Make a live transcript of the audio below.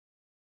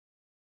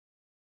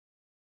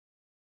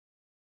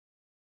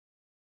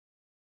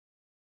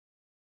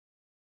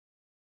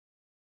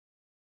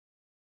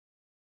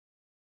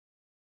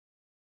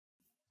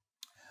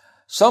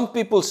Some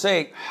people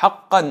say,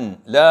 Haqqan,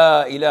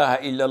 la ilaha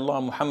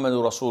illallah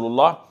Muhammadur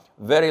Rasulullah,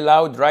 very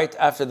loud right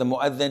after the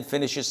muadhin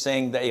finishes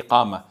saying the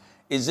Iqamah.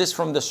 Is this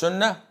from the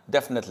Sunnah?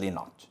 Definitely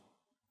not.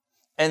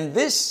 And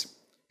this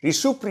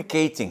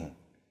reciprocating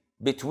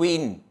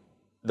between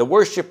the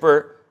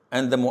worshipper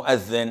and the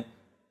muadhin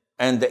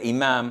and the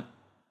imam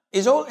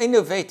is all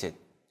innovated.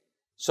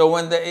 So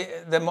when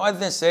the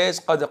muadhin says,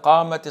 قَدْ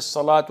قَامَتِ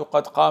الصَّلَاةُ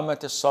قَدْ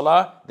قَامَتِ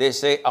الصَّلَاةُ, they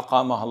say,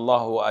 أَقَامَهَا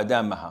اللَّهُ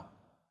وَأَدَامَهَا.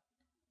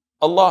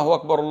 Allahu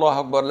Akbar, Allahu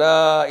Akbar,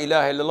 La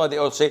ilaha illallah, they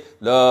all say,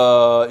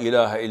 La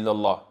ilaha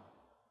illallah.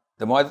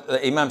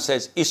 The imam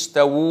says,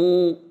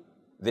 Istawu,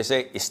 they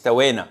say,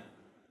 Istawena.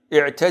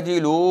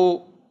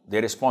 I'tadilu,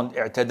 they respond,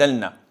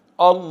 I'tadalna.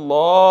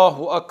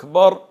 Allahu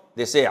Akbar,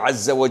 they say,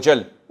 Azza wa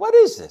Jal. What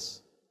is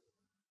this?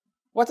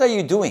 What are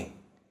you doing?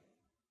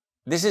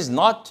 This is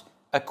not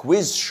a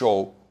quiz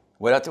show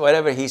where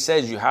whatever he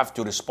says you have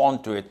to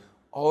respond to it.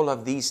 All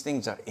of these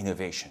things are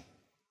innovation.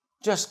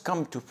 Just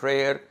come to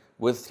prayer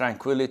with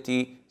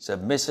tranquility,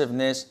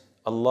 submissiveness,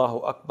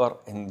 Allahu Akbar,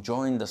 and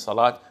join the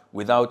salat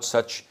without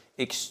such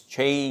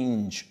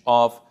exchange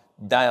of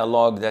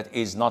dialogue that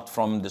is not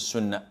from the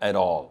Sunnah at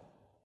all.